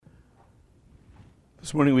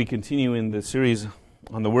This morning we continue in the series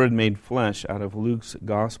on the Word made flesh out of Luke's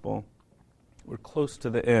Gospel. We're close to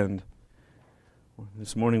the end.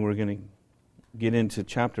 This morning we're going to get into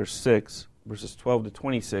chapter 6, verses 12 to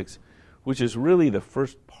 26, which is really the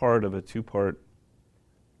first part of a two-part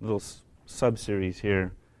little sub-series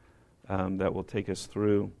here that will take us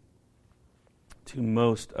through to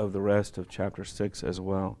most of the rest of chapter 6 as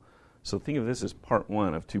well. So think of this as part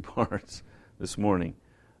one of two parts this morning.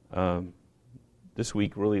 This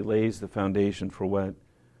week really lays the foundation for what,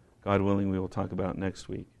 God willing, we will talk about next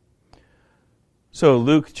week. So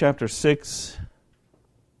Luke chapter 6,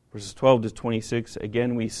 verses 12 to 26,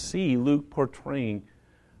 again we see Luke portraying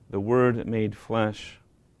the Word made flesh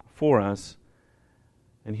for us.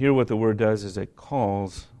 And here what the Word does is it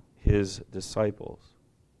calls His disciples.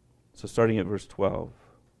 So starting at verse 12,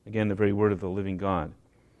 again the very word of the living God.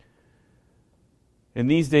 In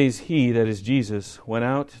these days he, that is Jesus, went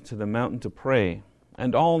out to the mountain to pray,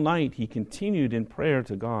 and all night he continued in prayer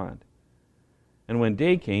to God. And when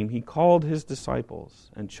day came, he called his disciples,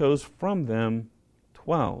 and chose from them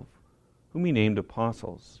 12, whom he named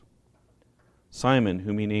apostles. Simon,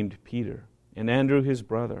 whom he named Peter, and Andrew his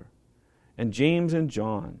brother, and James and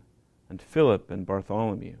John, and Philip and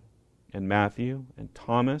Bartholomew, and Matthew, and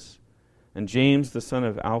Thomas, and James the son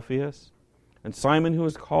of Alphaeus, and Simon who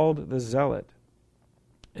was called the Zealot,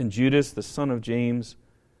 and Judas the son of James,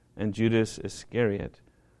 and Judas Iscariot,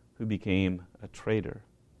 who became a traitor.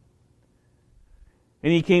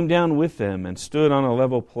 And he came down with them and stood on a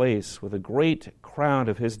level place with a great crowd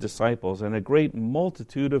of his disciples and a great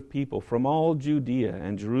multitude of people from all Judea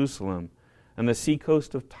and Jerusalem and the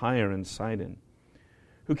seacoast of Tyre and Sidon,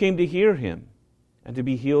 who came to hear him and to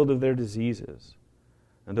be healed of their diseases.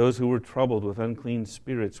 And those who were troubled with unclean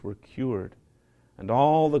spirits were cured, and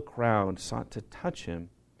all the crowd sought to touch him,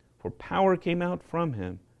 for power came out from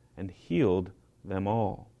him and healed them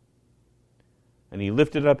all. And he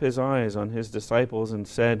lifted up his eyes on his disciples and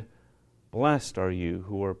said, Blessed are you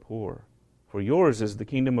who are poor, for yours is the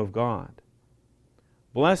kingdom of God.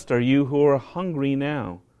 Blessed are you who are hungry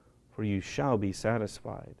now, for you shall be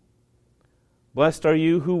satisfied. Blessed are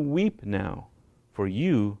you who weep now, for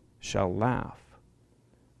you shall laugh.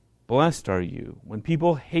 Blessed are you when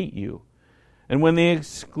people hate you, and when they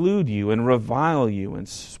exclude you and revile you and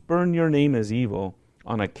spurn your name as evil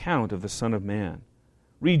on account of the Son of Man.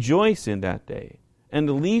 Rejoice in that day,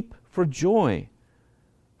 and leap for joy.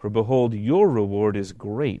 For behold, your reward is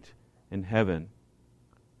great in heaven,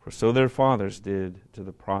 for so their fathers did to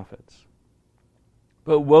the prophets.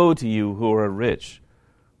 But woe to you who are rich,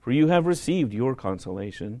 for you have received your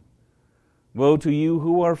consolation. Woe to you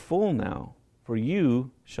who are full now, for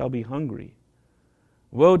you shall be hungry.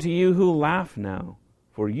 Woe to you who laugh now,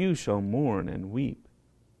 for you shall mourn and weep.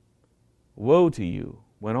 Woe to you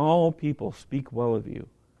when all people speak well of you,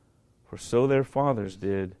 for so their fathers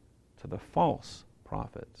did to the false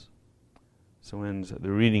prophets. So ends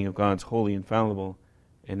the reading of God's holy, infallible,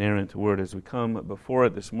 inerrant word. As we come before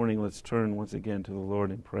it this morning, let's turn once again to the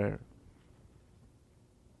Lord in prayer.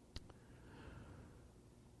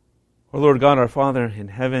 O Lord God, our Father in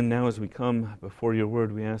heaven, now as we come before your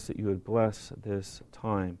word, we ask that you would bless this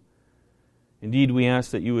time. Indeed, we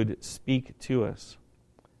ask that you would speak to us,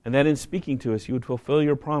 and that in speaking to us, you would fulfill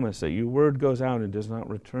your promise that your word goes out and does not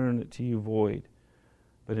return to you void,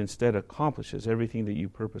 but instead accomplishes everything that you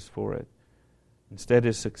purpose for it. Instead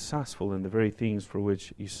is successful in the very things for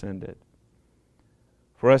which you send it.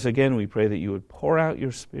 For us, again, we pray that you would pour out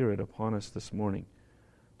your Spirit upon us this morning,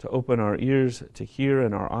 to open our ears to hear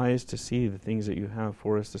and our eyes to see the things that you have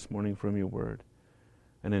for us this morning from your word.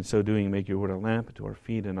 And in so doing, make your word a lamp to our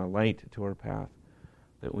feet and a light to our path,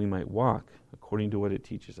 that we might walk according to what it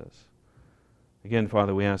teaches us. Again,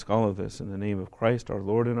 Father, we ask all of this in the name of Christ, our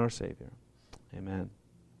Lord and our Savior. Amen.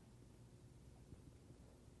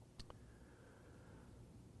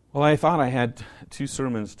 Well, I thought I had 2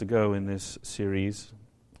 sermons to go in this series,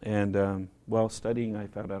 and while studying, I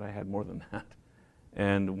found out I had more than that,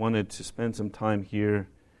 and wanted to spend some time here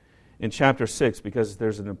in chapter 6 because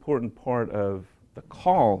there's an important part of the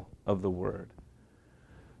call of the Word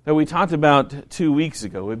that we talked about 2 weeks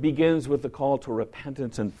ago. It begins with the call to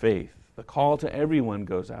repentance and faith. The call to everyone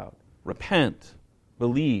goes out. Repent,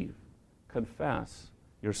 believe, confess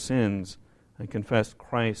your sins, and confess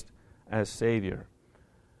Christ as Savior.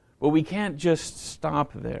 But we can't just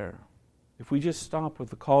stop there. If we just stop with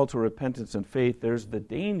the call to repentance and faith, there's the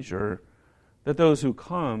danger that those who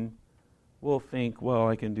come will think, well,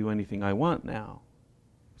 I can do anything I want now.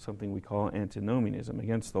 Something we call antinomianism,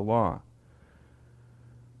 against the law.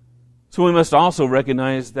 So we must also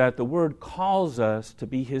recognize that the Word calls us to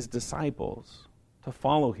be His disciples, to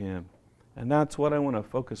follow Him, And that's what I want to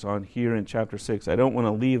focus on here in chapter 6. I don't want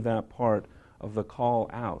to leave that part of the call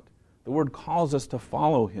out. The Word calls us to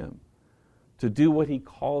follow Him, to do what He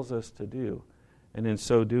calls us to do. And in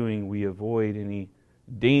so doing, we avoid any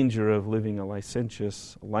danger of living a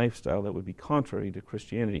licentious lifestyle that would be contrary to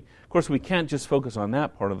Christianity. Of course, we can't just focus on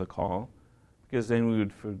that part of the call, because then we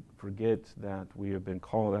would forget that we have been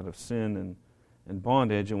called out of sin and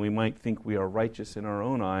bondage, and we might think we are righteous in our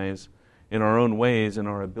own eyes, in our own ways, in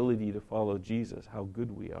our ability to follow Jesus, how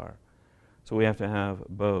good we are. So we have to have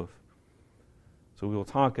both. So we will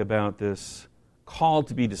talk about this call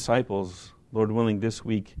to be disciples, Lord willing, this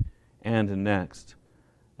week and next.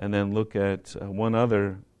 And then look at one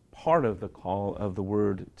other part of the call of the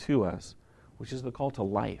Word to us, which is the call to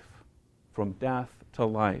life, from death to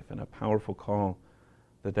life, and a powerful call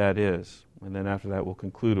that is. And then after that, we'll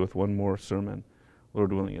conclude with one more sermon,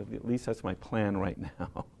 Lord willing. At least that's my plan right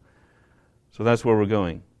now. So that's where we're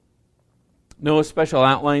going. No special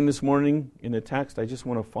outline this morning in the text. I just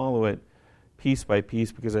want to follow it piece by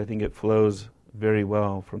piece because I think it flows very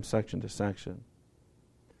well from section to section.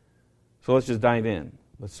 So let's just dive in.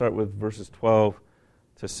 Let's start with verses 12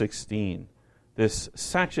 to 16. This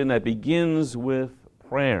section that begins with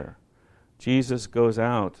prayer. Jesus goes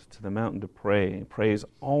out to the mountain to pray. He prays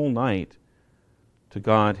all night to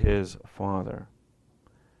God his Father.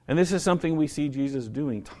 And this is something we see Jesus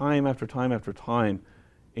doing time after time after time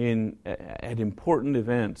at important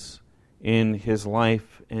events in his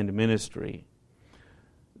life and ministry.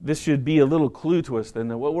 This should be a little clue to us then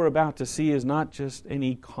that what we're about to see is not just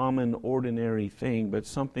any common, ordinary thing, but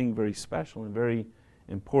something very special and very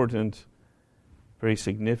important, very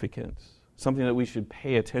significant, something that we should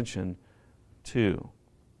pay attention to.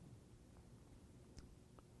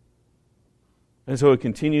 And so it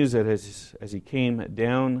continues that as he came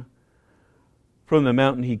down from the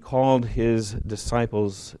mountain, he called his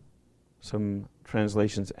disciples. Some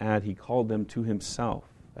translations add, he called them to himself.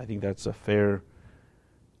 I think that's a fair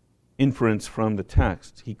inference from the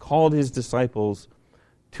text. He called his disciples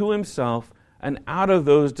to himself, and out of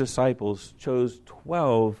those disciples chose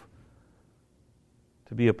 12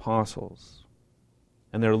 to be apostles.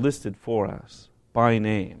 And they're listed for us by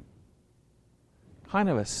name. Kind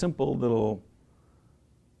of a simple little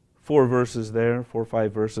 4 verses there, 4 or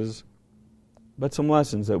 5 verses, but some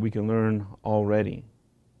lessons that we can learn already.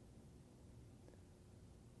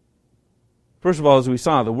 First of all, as we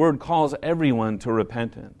saw, the Word calls everyone to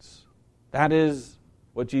repentance. That is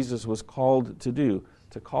what Jesus was called to do,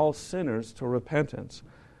 to call sinners to repentance.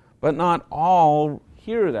 But not all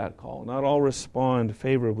hear that call, not all respond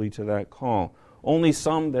favorably to that call. Only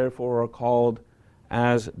some, therefore, are called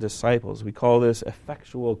as disciples. We call this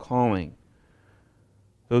effectual calling.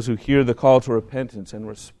 Those who hear the call to repentance and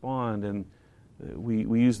respond, and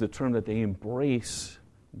we use the term that they embrace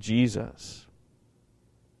Jesus.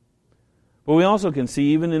 But we also can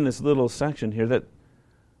see, even in this little section here, that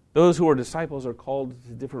those who are disciples are called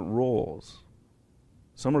to different roles.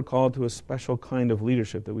 Some are called to a special kind of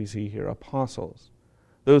leadership that we see here, apostles.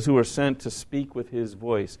 Those who are sent to speak with his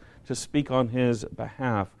voice, to speak on his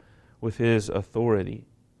behalf with his authority.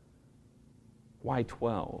 Why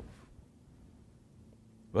 12?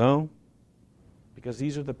 Well, because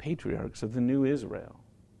these are the patriarchs of the new Israel.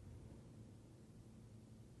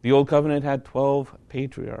 The Old Covenant had 12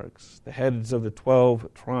 patriarchs, the heads of the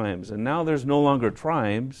 12 tribes. And now there's no longer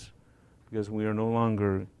tribes, because we are no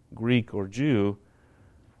longer Greek or Jew,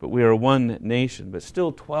 but we are one nation. But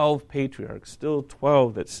still 12 patriarchs, still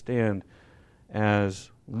 12 that stand as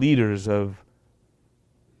leaders of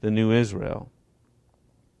the new Israel.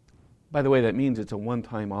 By the way, that means it's a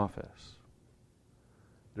one-time office.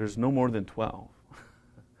 There's no more than 12.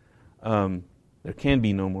 There can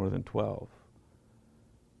be no more than 12.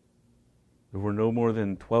 There were no more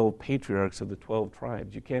than 12 patriarchs of the 12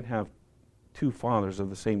 tribes. You can't have 2 fathers of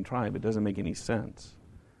the same tribe. It doesn't make any sense.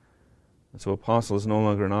 And so apostle is no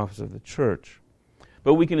longer an office of the church.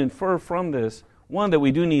 But we can infer from this, one, that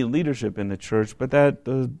we do need leadership in the church, but that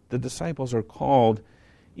the disciples are called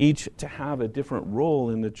each to have a different role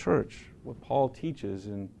in the church. What Paul teaches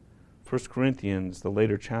in 1 Corinthians, the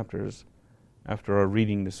later chapters after our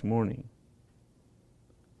reading this morning.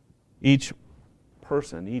 Each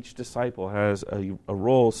person, each disciple has a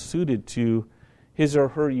role suited to his or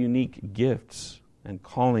her unique gifts and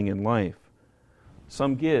calling in life.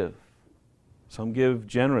 Some give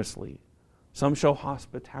generously, some show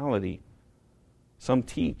hospitality, some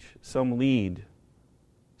teach, some lead,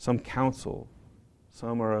 some counsel,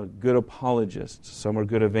 some are good apologists, some are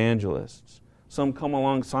good evangelists, some come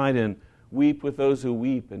alongside and weep with those who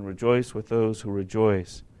weep and rejoice with those who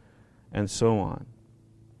rejoice, and so on.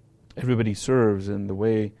 Everybody serves in the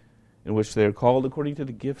way in which they are called according to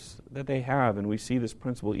the gifts that they have. And we see this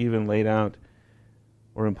principle even laid out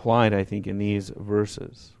or implied, I think, in these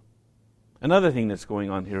verses. Another thing that's going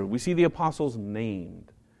on here, we see the apostles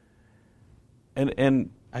named. And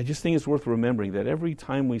I just think it's worth remembering that every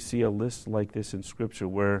time we see a list like this in Scripture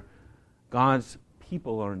where God's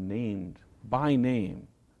people are named by name,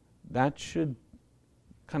 that should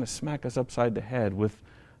kind of smack us upside the head with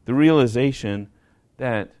the realization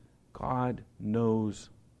that God knows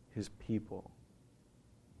His people,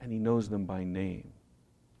 and He knows them by name.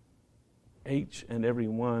 Each and every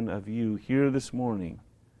one of you here this morning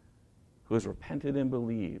who has repented and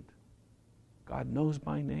believed, God knows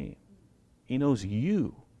by name. He knows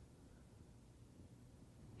you.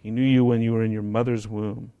 He knew you when you were in your mother's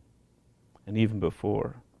womb and even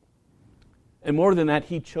before. And more than that,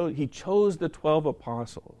 He chose the 12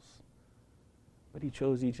 apostles, but He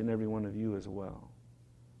chose each and every one of you as well,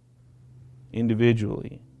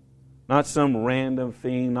 individually. Not some random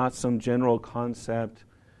thing, not some general concept.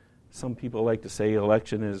 Some people like to say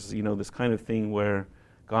election is, this kind of thing where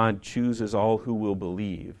God chooses all who will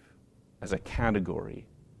believe as a category.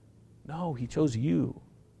 No, He chose you.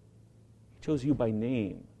 He chose you by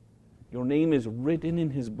name. Your name is written in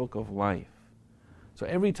His book of life. So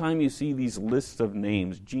every time you see these lists of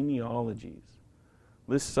names, genealogies,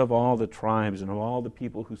 lists of all the tribes and of all the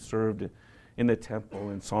people who served in the temple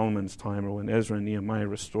in Solomon's time or when Ezra and Nehemiah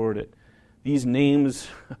restored it, these names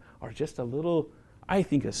are just a little, I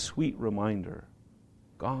think, a sweet reminder.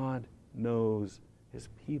 God knows His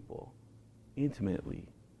people intimately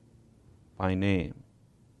by name.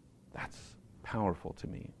 That's powerful to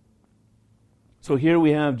me. So here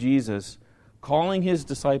we have Jesus calling His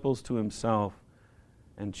disciples to Himself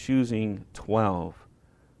and choosing 12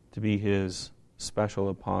 to be His special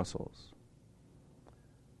apostles.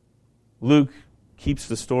 Luke keeps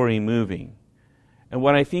the story moving. And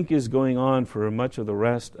what I think is going on for much of the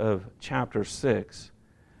rest of chapter 6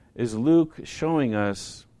 is Luke showing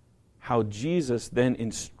us how Jesus then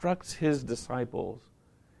instructs His disciples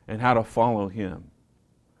and how to follow Him.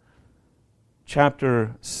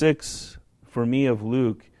 Chapter 6, for me, of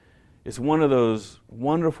Luke, is one of those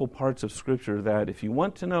wonderful parts of Scripture that if you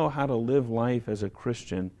want to know how to live life as a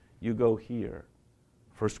Christian, you go here.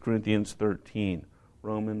 1 Corinthians 13,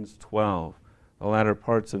 Romans 12, the latter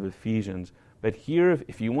parts of Ephesians. But here,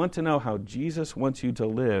 if you want to know how Jesus wants you to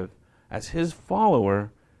live as His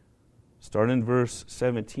follower, start in verse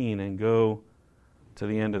 17 and go to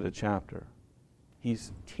the end of the chapter.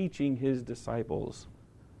 He's teaching His disciples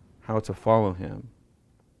how to follow Him.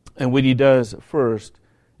 And what He does first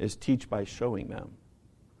is teach by showing them.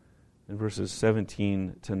 In verses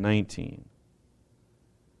 17 to 19.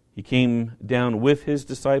 He came down with His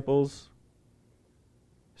disciples,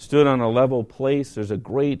 stood on a level place. There's a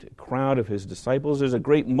great crowd of His disciples. There's a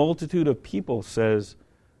great multitude of people, says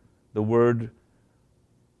the word,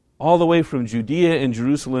 all the way from Judea and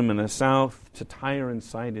Jerusalem in the south to Tyre and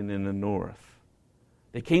Sidon in the north.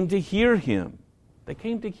 They came to hear Him. They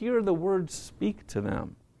came to hear the word speak to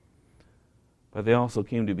them. But they also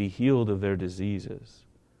came to be healed of their diseases.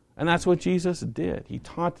 And that's what Jesus did. He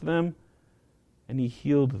taught them and He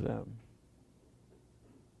healed them.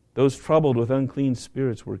 Those troubled with unclean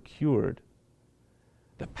spirits were cured.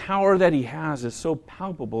 The power that He has is so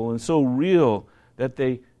palpable and so real that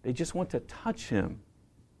they just want to touch Him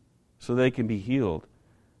so they can be healed.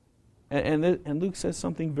 And Luke says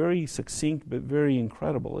something very succinct but very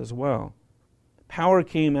incredible as well. Power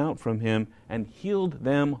came out from Him and healed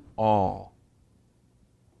them all.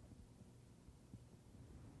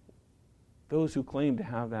 Those who claim to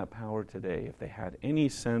have that power today, if they had any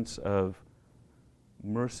sense of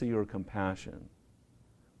mercy or compassion,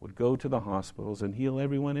 would go to the hospitals and heal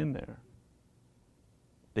everyone in there.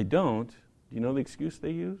 They don't. Do you know the excuse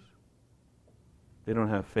they use? They don't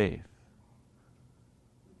have faith.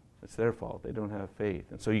 It's their fault. They don't have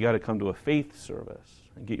faith. And so you got to come to a faith service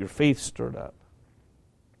and get your faith stirred up.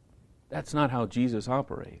 That's not how Jesus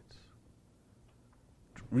operates.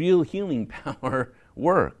 Real healing power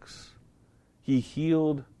works. He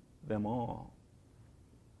healed them all.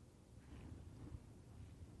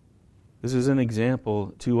 This is an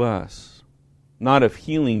example to us, not of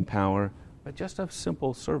healing power, but just of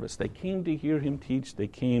simple service. They came to hear Him teach. They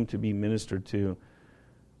came to be ministered to,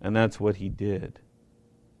 and that's what He did.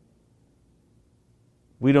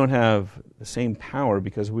 We don't have the same power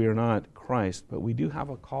because we are not Christ, but we do have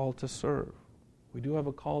a call to serve. We do have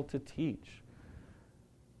a call to teach,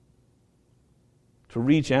 to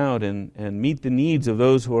reach out and meet the needs of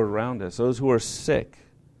those who are around us, those who are sick,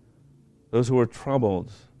 those who are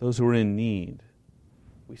troubled, those who are in need.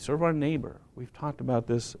 We serve our neighbor. We've talked about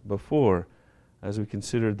this before. as we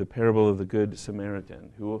considered the parable of the Good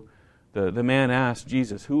Samaritan, who the man asked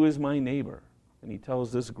Jesus, "Who is my neighbor?" And he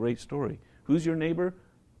tells this great story. Who's your neighbor?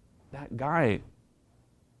 That guy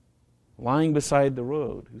lying beside the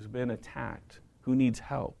road who's been attacked, who needs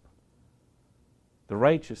help. The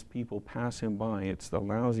righteous people pass him by. It's the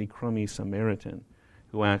lousy, crummy Samaritan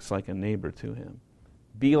who acts like a neighbor to him.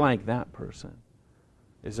 Be like that person.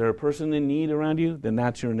 Is there a person in need around you? Then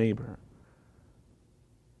that's your neighbor.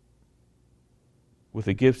 With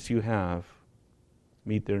the gifts you have,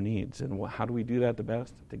 meet their needs. And how do we do that the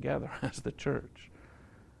best? Together as the church.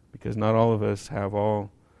 Because not all of us have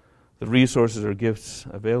all the resources or gifts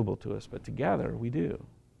available to us, but together we do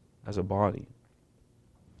as a body.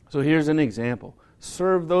 So here's an example.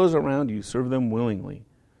 Serve those around you. Serve them willingly.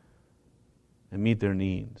 And meet their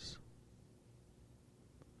needs.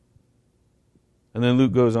 And then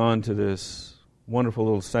Luke goes on to this wonderful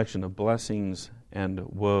little section of blessings and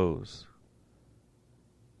woes.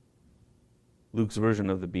 Luke's version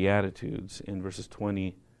of the Beatitudes in verses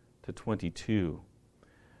 20 to 22,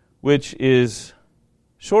 which is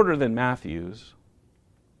shorter than Matthew's.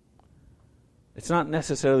 It's not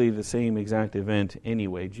necessarily the same exact event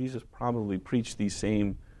anyway. Jesus probably preached these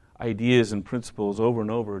same ideas and principles over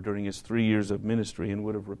and over during his 3 years of ministry and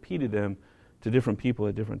would have repeated them to different people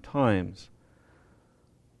at different times.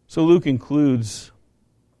 So Luke includes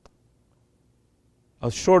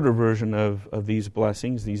a shorter version of these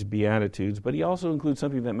blessings, these Beatitudes, but he also includes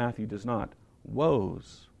something that Matthew does not,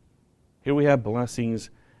 woes. Here we have blessings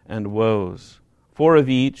and woes, 4 of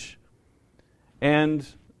each,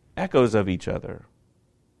 and echoes of each other.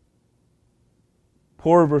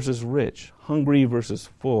 Poor versus rich, hungry versus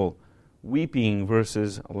full, weeping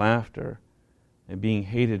versus laughter, and being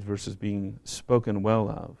hated versus being spoken well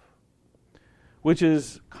of. Which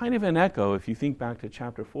is kind of an echo, if you think back to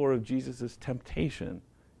chapter 4, of Jesus' temptation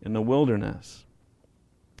in the wilderness.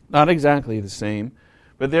 Not exactly the same,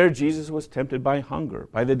 but there Jesus was tempted by hunger,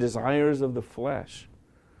 by the desires of the flesh.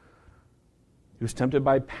 He was tempted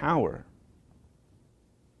by power.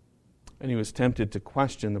 And he was tempted to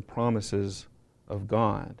question the promises of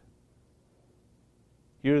God.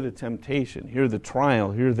 Here the temptation, here the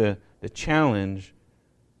trial, here the challenge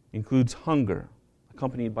includes hunger,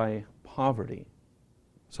 accompanied by poverty.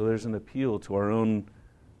 So there's an appeal to our own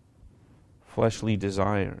fleshly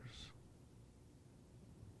desires.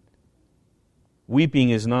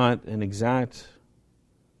 Weeping is not an exact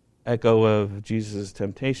echo of Jesus'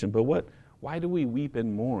 temptation, but why do we weep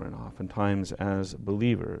and mourn oftentimes as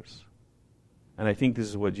believers? And I think this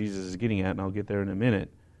is what Jesus is getting at, and I'll get there in a minute.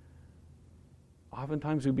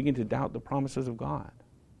 Oftentimes we begin to doubt the promises of God.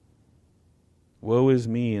 Woe is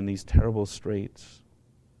me in these terrible straits.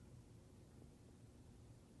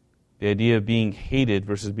 The idea of being hated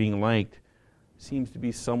versus being liked seems to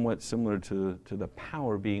be somewhat similar to the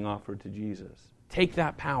power being offered to Jesus. Take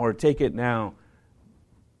that power, take it now.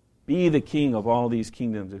 Be the king of all these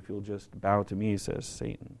kingdoms if you'll just bow to me, says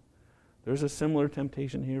Satan. There's a similar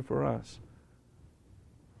temptation here for us.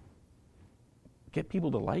 Get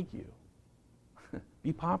people to like you.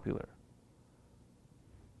 Be popular.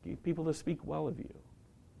 Get people to speak well of you.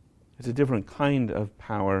 It's a different kind of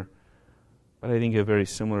power, but I think a very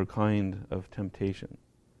similar kind of temptation.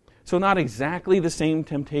 So not exactly the same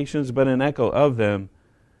temptations, but an echo of them,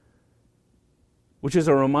 which is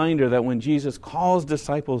a reminder that when Jesus calls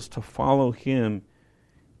disciples to follow him,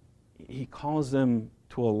 he calls them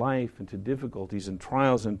to a life and to difficulties and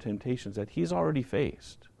trials and temptations that he's already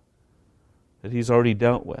faced, that he's already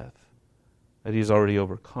dealt with, that he's already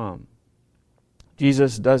overcome.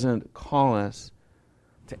 Jesus doesn't call us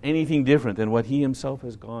to anything different than what he himself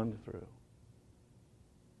has gone through.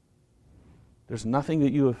 There's nothing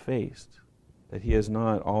that you have faced that he has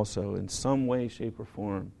not also, in some way, shape, or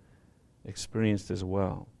form, experienced as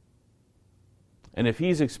well. And if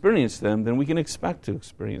he's experienced them, then we can expect to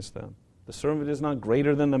experience them. The servant is not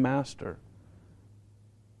greater than the master.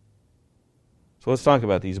 So let's talk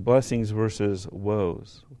about these blessings versus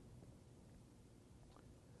woes.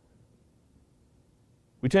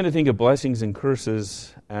 We tend to think of blessings and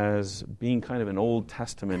curses as being kind of an Old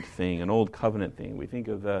Testament thing, an Old Covenant thing. We think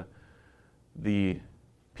of the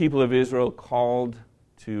people of Israel called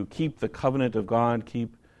to keep the covenant of God,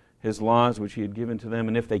 keep his laws which he had given to them,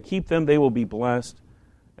 and if they keep them, they will be blessed,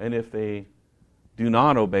 and if they do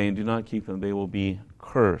not obey and do not keep them, they will be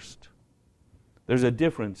cursed. There's a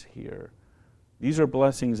difference here. These are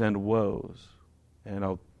blessings and woes, and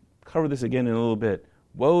I'll cover this again in a little bit.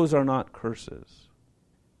 Woes are not curses.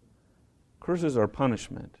 Curses are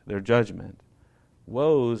punishment, they're judgment.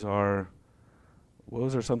 Woes are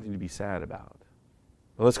something to be sad about.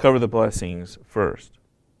 But let's cover the blessings first.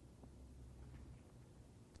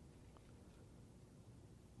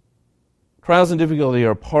 Trials and difficulty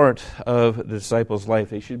are part of the disciples' life.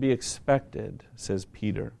 They should be expected, says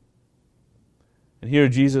Peter. And here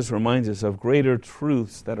Jesus reminds us of greater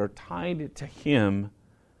truths that are tied to Him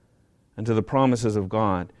and to the promises of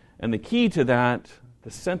God. And the key to that,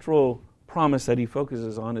 the central promise that He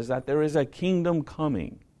focuses on, is that there is a kingdom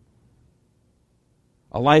coming.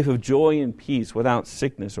 A life of joy and peace without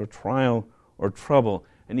sickness or trial or trouble.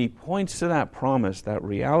 And He points to that promise, that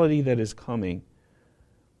reality that is coming,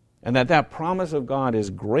 and that promise of God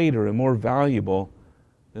is greater and more valuable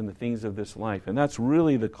than the things of this life. And that's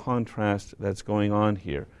really the contrast that's going on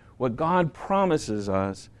here. What God promises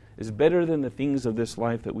us is better than the things of this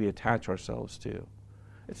life that we attach ourselves to.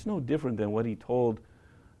 It's no different than what He told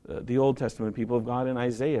the Old Testament people of God in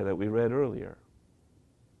Isaiah that we read earlier.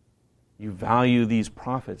 You value these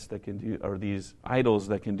prophets that can do, or these idols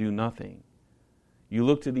that can do nothing. You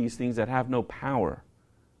look to these things that have no power.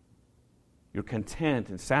 You're content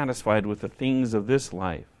and satisfied with the things of this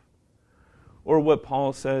life. Or what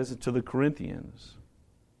Paul says to the Corinthians.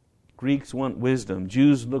 Greeks want wisdom.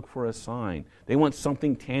 Jews look for a sign. They want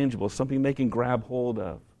something tangible, something they can grab hold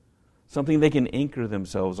of, something they can anchor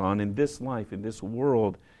themselves on in this life, in this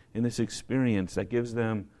world, in this experience that gives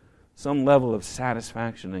them some level of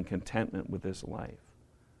satisfaction and contentment with this life.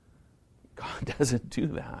 God doesn't do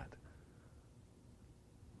that.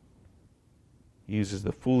 He uses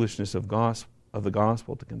the foolishness of the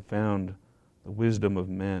gospel to confound the wisdom of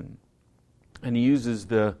men. And He uses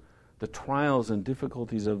the trials and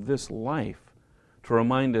difficulties of this life to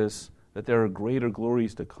remind us that there are greater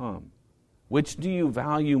glories to come. Which do you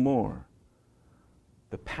value more?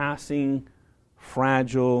 The passing,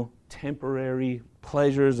 fragile, temporary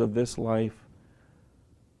pleasures of this life,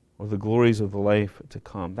 or the glories of the life to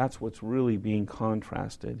come? That's what's really being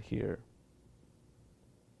contrasted here.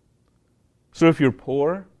 So if you're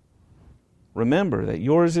poor, remember that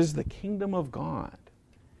yours is the kingdom of God.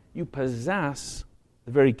 You possess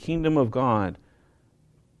the very kingdom of God.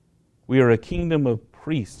 We are a kingdom of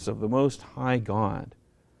priests of the Most High God.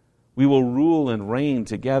 We will rule and reign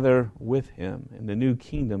together with Him in the new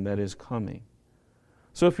kingdom that is coming.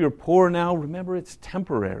 So if you're poor now, remember it's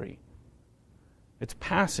temporary. It's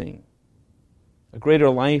passing. A greater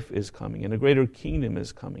life is coming and a greater kingdom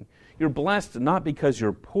is coming. You're blessed not because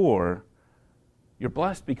you're poor. You're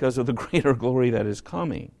blessed because of the greater glory that is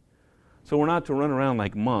coming. So we're not to run around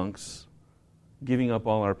like monks, giving up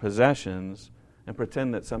all our possessions and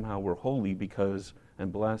pretend that somehow we're holy because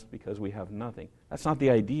and blessed because we have nothing. That's not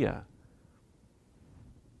the idea.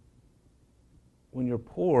 When you're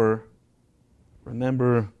poor,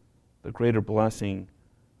 remember the greater blessing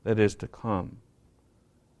that is to come.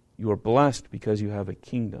 You are blessed because you have a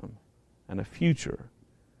kingdom and a future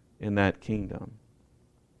in that kingdom.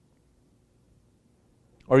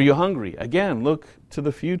 Are you hungry? Again, look to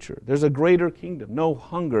the future. There's a greater kingdom. No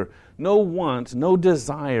hunger, no want, no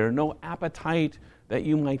desire, no appetite that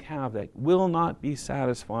you might have that will not be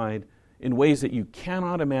satisfied in ways that you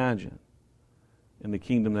cannot imagine in the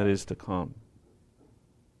kingdom that is to come.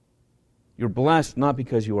 You're blessed not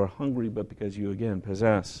because you are hungry, but because you, again,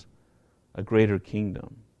 possess a greater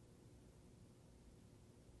kingdom.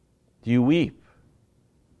 Do you weep?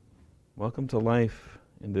 Welcome to life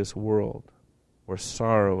in this world, where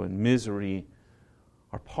sorrow and misery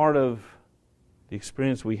are part of the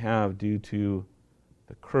experience we have due to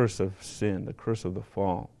the curse of sin, the curse of the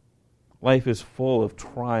fall. Life is full of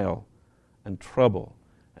trial and trouble,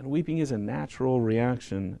 and weeping is a natural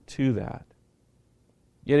reaction to that.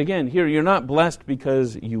 Yet again, here you're not blessed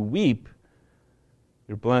because you weep.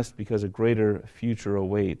 You're blessed because a greater future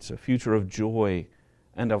awaits, a future of joy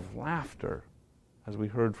and of laughter, as we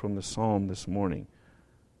heard from the psalm this morning.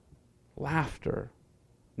 Laughter.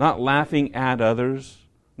 Not laughing at others,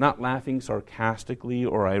 not laughing sarcastically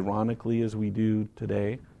or ironically as we do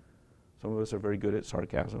today. Some of us are very good at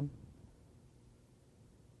sarcasm.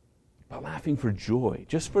 But laughing for joy,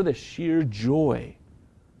 just for the sheer joy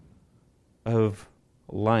of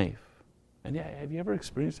life. And yeah, have you ever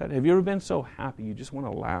experienced that? Have you ever been so happy you just want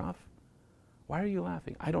to laugh? Why are you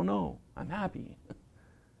laughing? I don't know. I'm happy.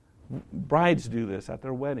 Brides do this at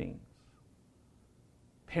their weddings.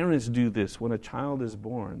 Parents do this when a child is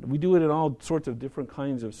born. We do it in all sorts of different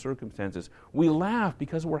kinds of circumstances. We laugh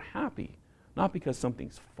because we're happy, not because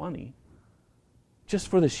something's funny. Just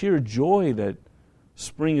for the sheer joy that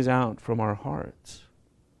springs out from our hearts.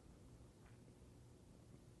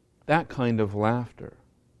 That kind of laughter.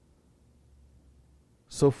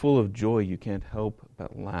 So full of joy you can't help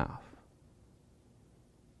but laugh.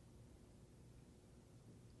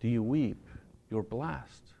 Do you weep? You're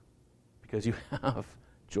blessed because you have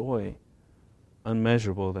joy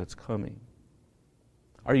unmeasurable that's coming.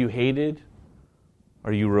 Are you hated?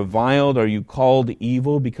 Are you reviled? Are you called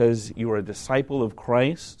evil because you are a disciple of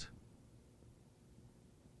Christ?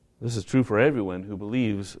 This is true for everyone who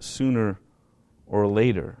believes sooner or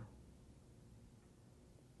later.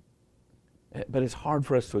 But it's hard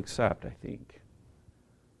for us to accept, I think.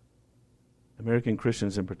 American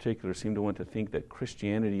Christians in particular seem to want to think that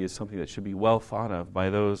Christianity is something that should be well thought of by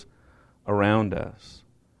those around us.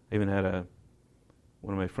 I even had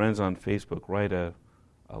one of my friends on Facebook write a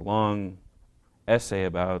long essay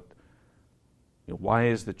about why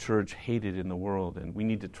is the church hated in the world, and we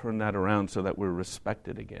need to turn that around so that we're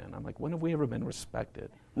respected again. I'm like, when have we ever been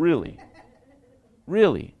respected? Really?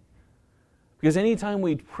 Really? Because anytime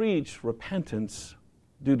we preach repentance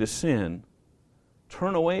due to sin,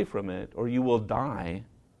 turn away from it or you will die,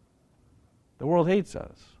 the world hates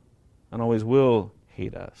us and always will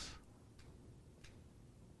hate us.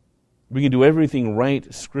 We can do everything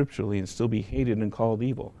right scripturally and still be hated and called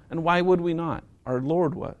evil. And why would we not? Our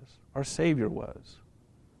Lord was. Our Savior was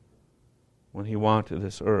when He walked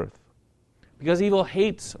this earth. Because evil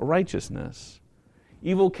hates righteousness.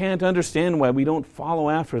 Evil can't understand why we don't follow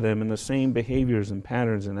after them in the same behaviors and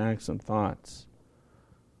patterns and acts and thoughts.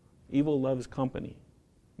 Evil loves company.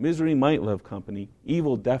 Misery might love company.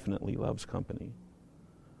 Evil definitely loves company.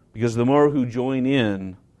 Because the more who join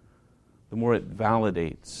in, the more it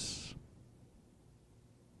validates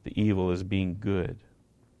the evil as being good.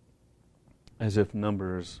 As if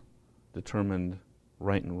numbers determined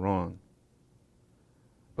right and wrong.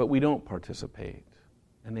 But we don't participate,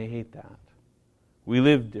 and they hate that. We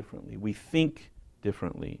live differently. We think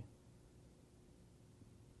differently.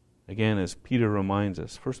 Again, as Peter reminds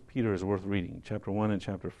us, 1 Peter is worth reading, chapter 1 and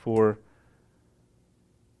chapter 4.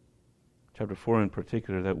 Chapter 4 in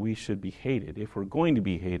particular, that we should be hated, if we're going to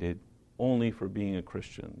be hated, only for being a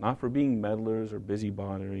Christian. Not for being meddlers or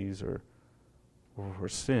busybodies or for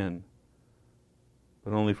sin,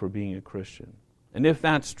 but only for being a Christian. And if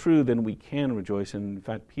that's true, then we can rejoice. And in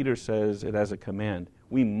fact, Peter says it as a command.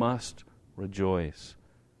 We must rejoice.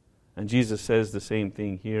 And Jesus says the same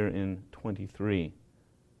thing here in 23.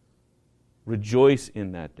 Rejoice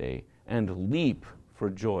in that day and leap for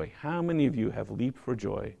joy. How many of you have leaped for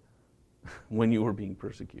joy when you were being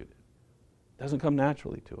persecuted? It doesn't come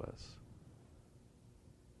naturally to us.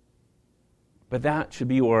 But that should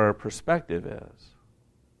be where our perspective is.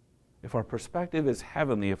 If our perspective is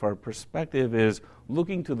heavenly, if our perspective is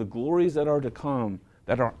looking to the glories that are to come,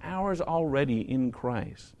 that are ours already in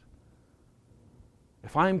Christ,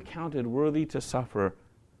 if I'm counted worthy to suffer,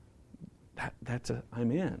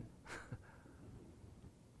 I'm in.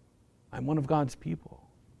 I'm one of God's people.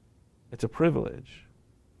 It's a privilege.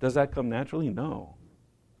 Does that come naturally? No.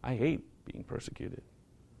 I hate being persecuted.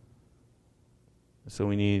 So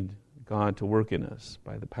we need God to work in us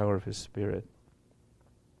by the power of His Spirit.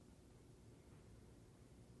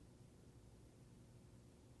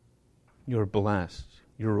 You're blessed.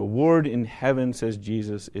 Your reward in heaven, says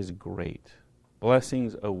Jesus, is great.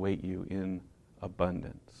 Blessings await you in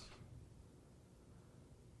abundance.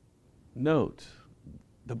 Note,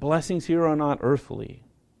 the blessings here are not earthly.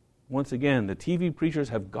 Once again, the TV preachers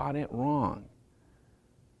have got it wrong.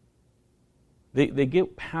 They get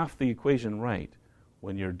half the equation right.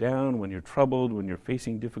 When you're down, when you're troubled, when you're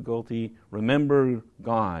facing difficulty, remember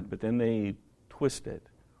God, but then they twist it.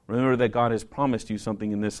 Remember that God has promised you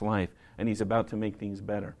something in this life, and He's about to make things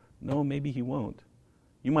better. No, maybe He won't.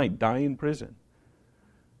 You might die in prison.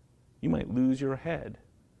 You might lose your head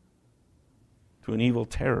to an evil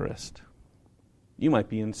terrorist. You might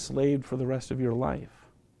be enslaved for the rest of your life.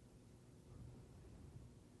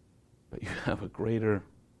 But you have a greater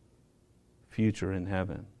future in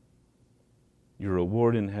heaven. Your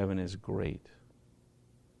reward in heaven is great.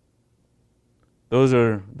 Those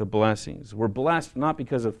are the blessings. We're blessed not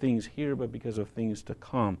because of things here, but because of things to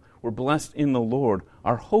come. We're blessed in the Lord.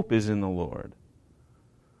 Our hope is in the Lord.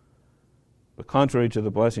 But contrary to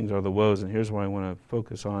the blessings are the woes, and here's where I want to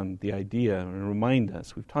focus on the idea and remind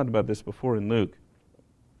us. We've talked about this before in Luke.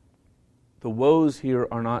 The woes here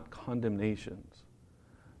are not condemnations.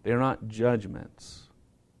 They are not judgments.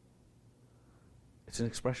 It's an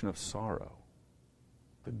expression of sorrow.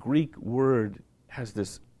 The Greek word has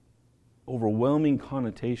this overwhelming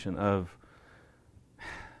connotation of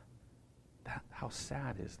that, how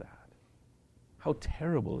sad is that? How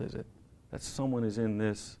terrible is it that someone is in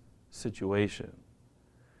this situation?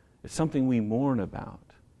 It's something we mourn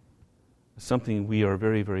about. It's something we are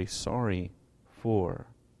very, very sorry for.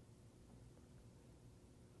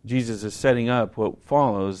 Jesus is setting up what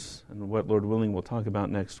follows, and what, Lord willing, we'll talk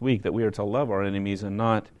about next week, that we are to love our enemies and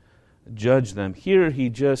not judge them. Here He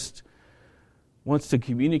just wants to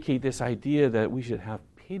communicate this idea that we should have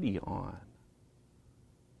pity on.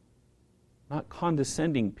 not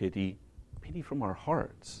condescending pity, pity from our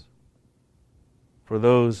hearts for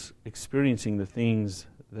those experiencing the things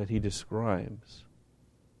that he describes.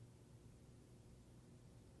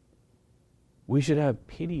 We should have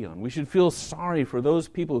pity on. We should feel sorry for those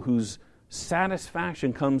people whose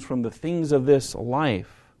satisfaction comes from the things of this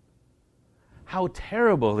life. How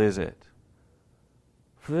terrible is it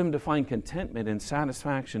for them to find contentment and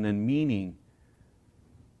satisfaction and meaning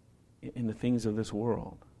in the things of this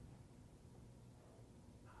world?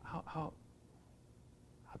 How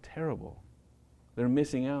terrible. They're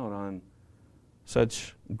missing out on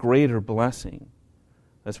such greater blessing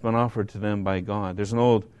that's been offered to them by God. There's an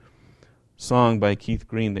old song by Keith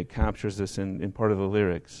Green that captures this in part of the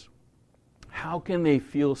lyrics. How can they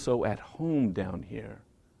feel so at home down here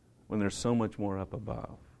when there's so much more up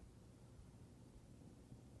above?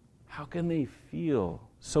 How can they feel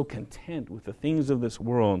so content with the things of this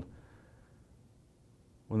world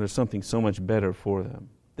when there's something so much better for them?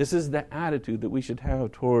 This is the attitude that we should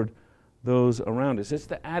have toward those around us. It's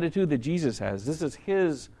the attitude that Jesus has. This is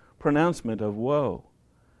his pronouncement of woe.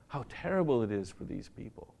 How terrible it is for these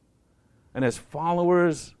people. And as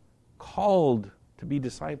followers called to be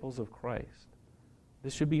disciples of Christ,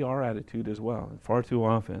 this should be our attitude as well. And far too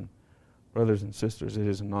often, brothers and sisters, it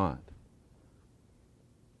is not.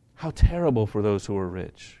 How terrible for those who are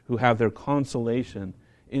rich, who have their consolation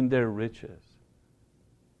in their riches.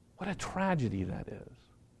 What a tragedy that is,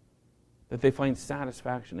 that they find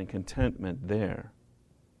satisfaction and contentment there.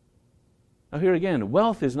 Now here again,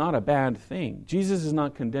 wealth is not a bad thing. Jesus is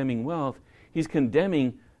not condemning wealth. He's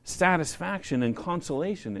condemning satisfaction and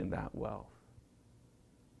consolation in that wealth.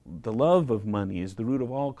 The love of money is the root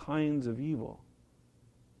of all kinds of evil.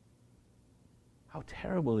 How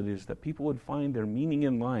terrible it is that people would find their meaning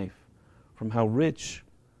in life from how rich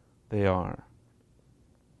they are.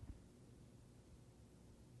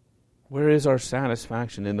 Where is our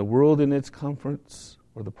satisfaction? In the world and its comforts,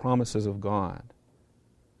 or the promises of God?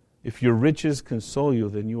 If your riches console you,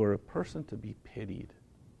 then you are a person to be pitied.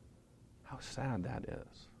 How sad that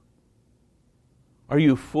is. Are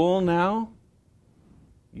you full now?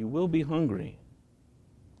 You will be hungry.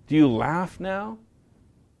 Do you laugh now?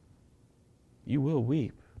 You will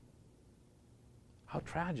weep. How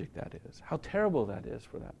tragic that is. How terrible that is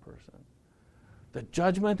for that person. The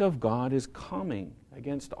judgment of God is coming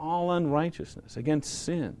against all unrighteousness, against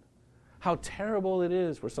sin. How terrible it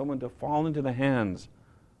is for someone to fall into the hands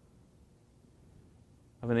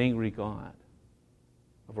of an angry God,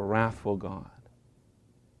 of a wrathful God.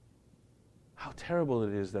 How terrible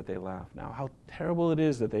it is that they laugh now. How terrible it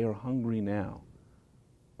is that they are hungry now,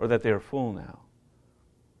 or that they are full now.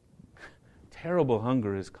 Terrible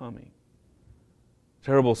hunger is coming.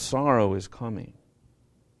 Terrible sorrow is coming.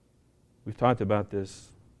 We've talked about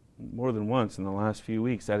this more than once in the last few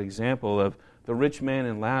weeks, that example of the rich man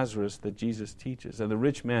and Lazarus that Jesus teaches, and the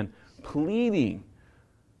rich man pleading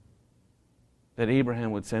that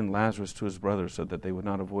Abraham would send Lazarus to his brother so that they would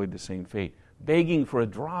not avoid the same fate, begging for a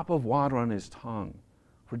drop of water on his tongue,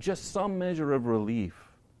 for just some measure of relief.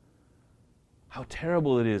 How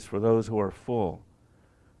terrible it is for those who are full,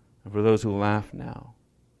 and for those who laugh now.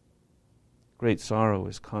 Great sorrow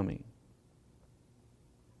is coming.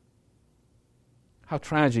 How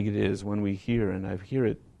tragic it is when we hear, and I hear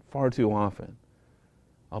it far too often,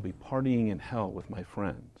 I'll be partying in hell with my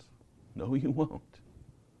friends. No, you won't.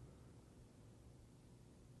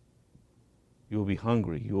 You will be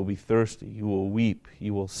hungry, you will be thirsty, you will weep,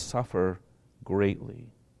 you will suffer greatly.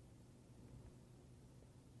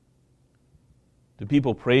 Do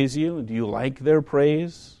people praise you? Do you like their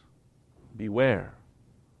praise? Beware.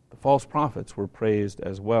 The false prophets were praised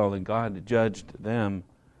as well, and God judged them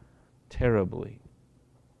terribly.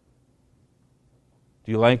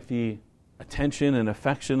 Do you like the attention and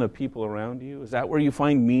affection of people around you? Is that where you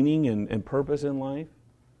find meaning and purpose in life?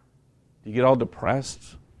 Do you get all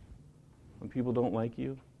depressed when people don't like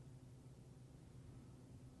you?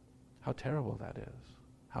 How terrible that is.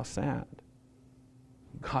 How sad.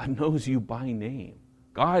 God knows you by name.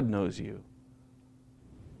 God knows you.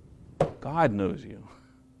 God knows you.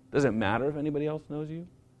 Does it matter if anybody else knows you?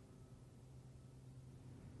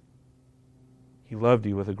 He loved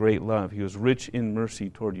you with a great love. He was rich in mercy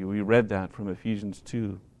toward you. We read that from Ephesians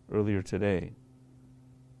 2 earlier today.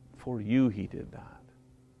 For you he did that.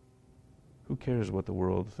 Who cares what the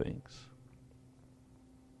world thinks?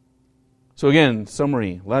 So again,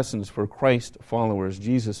 summary, lessons for Christ followers,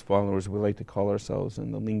 Jesus followers, we like to call ourselves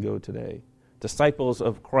in the lingo today. Disciples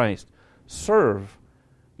of Christ. Serve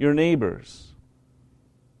your neighbors.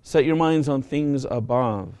 Set your minds on things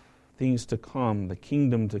above, things to come, the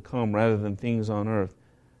kingdom to come, rather than things on earth.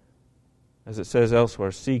 As it says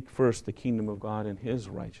elsewhere, seek first the kingdom of God and His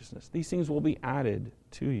righteousness. These things will be added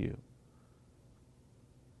to you.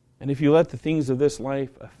 And if you let the things of this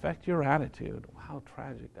life affect your attitude, how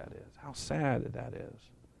tragic that is, how sad that is.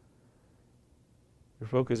 Your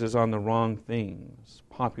focus is on the wrong things,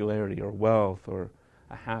 popularity or wealth or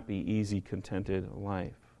a happy, easy, contented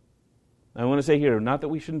life. Now, I want to say here, not that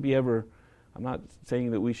we shouldn't be ever, I'm not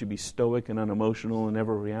saying that we should be stoic and unemotional and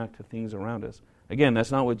never react to things around us. Again,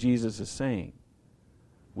 that's not what Jesus is saying.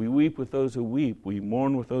 We weep with those who weep. We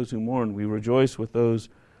mourn with those who mourn. We rejoice with those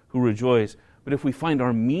who rejoice. But if we find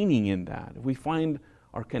our meaning in that, if we find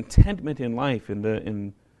our contentment in life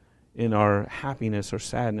in our happiness or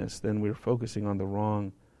sadness, then we're focusing on the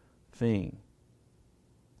wrong thing.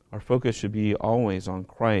 Our focus should be always on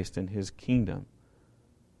Christ and His kingdom.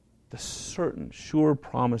 The certain, sure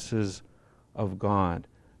promises of God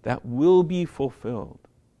that will be fulfilled.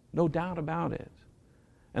 No doubt about it.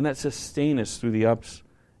 And that sustain us through the ups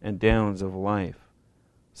and downs of life,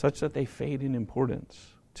 such that they fade in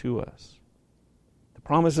importance to us. The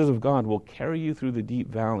promises of God will carry you through the deep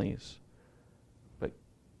valleys, but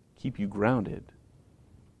keep you grounded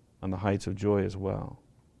on the heights of joy as well.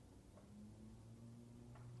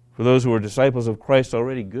 For those who are disciples of Christ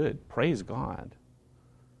already, good. Praise God.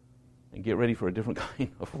 And get ready for a different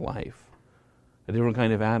kind of life, a different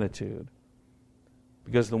kind of attitude.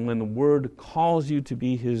 Because when the Word calls you to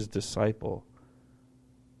be His disciple,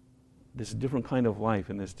 this different kind of life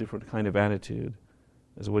and this different kind of attitude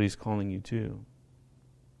is what He's calling you to.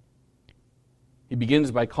 He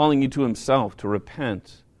begins by calling you to Himself, to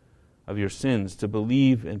repent of your sins, to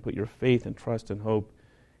believe and put your faith and trust and hope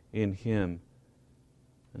in Him.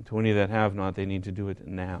 And to any that have not, they need to do it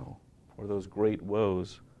now, for those great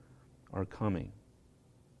woes are coming.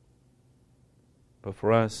 But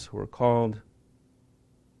for us who are called,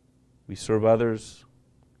 we serve others,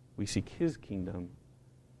 we seek His kingdom,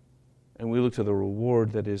 and we look to the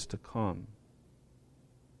reward that is to come.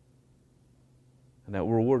 And that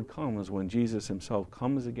reward comes when Jesus Himself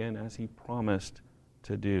comes again as He promised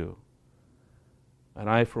to do. And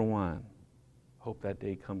I, for one, hope that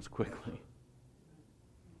day comes quickly.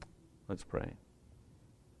 Let's pray.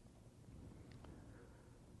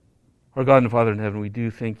 Our God and Father in heaven, we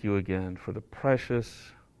do thank You again for the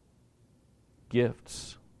precious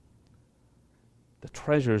gifts, the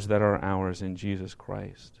treasures that are ours in Jesus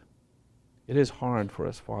Christ. It is hard for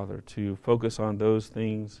us, Father, to focus on those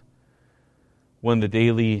things when the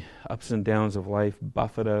daily ups and downs of life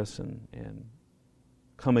buffet us and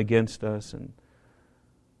come against us and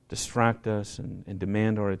distract us and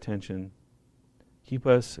demand our attention. Keep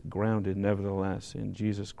us grounded, nevertheless, in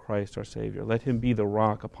Jesus Christ, our Savior. Let Him be the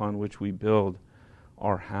rock upon which we build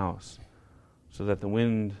our house, so that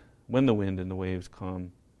when the wind and the waves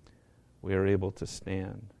come, we are able to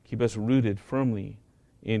stand. Keep us rooted firmly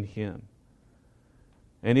in Him.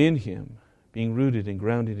 And in Him, being rooted and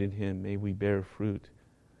grounded in Him, may we bear fruit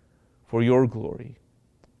for Your glory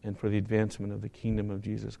and for the advancement of the kingdom of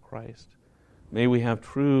Jesus Christ. May we have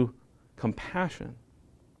true compassion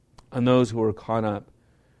on those who are caught up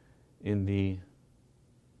in the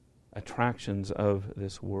attractions of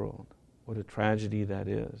this world. What a tragedy that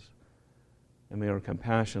is. And may our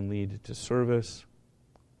compassion lead to service,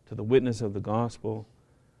 to the witness of the gospel,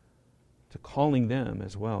 to calling them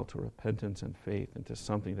as well to repentance and faith and to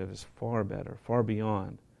something that is far better, far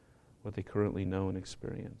beyond what they currently know and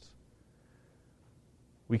experience.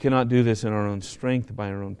 We cannot do this in our own strength, by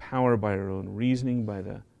our own power, by our own reasoning, by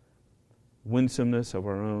the winsomeness of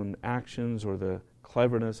our own actions or the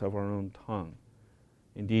cleverness of our own tongue.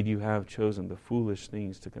 Indeed, You have chosen the foolish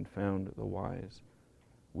things to confound the wise.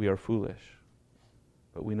 We are foolish,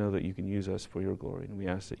 but we know that You can use us for Your glory, and we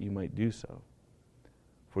ask that You might do so.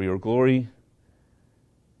 For Your glory,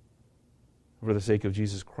 for the sake of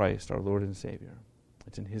Jesus Christ, our Lord and Savior.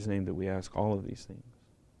 It's in His name that we ask all of these things.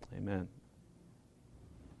 Amen.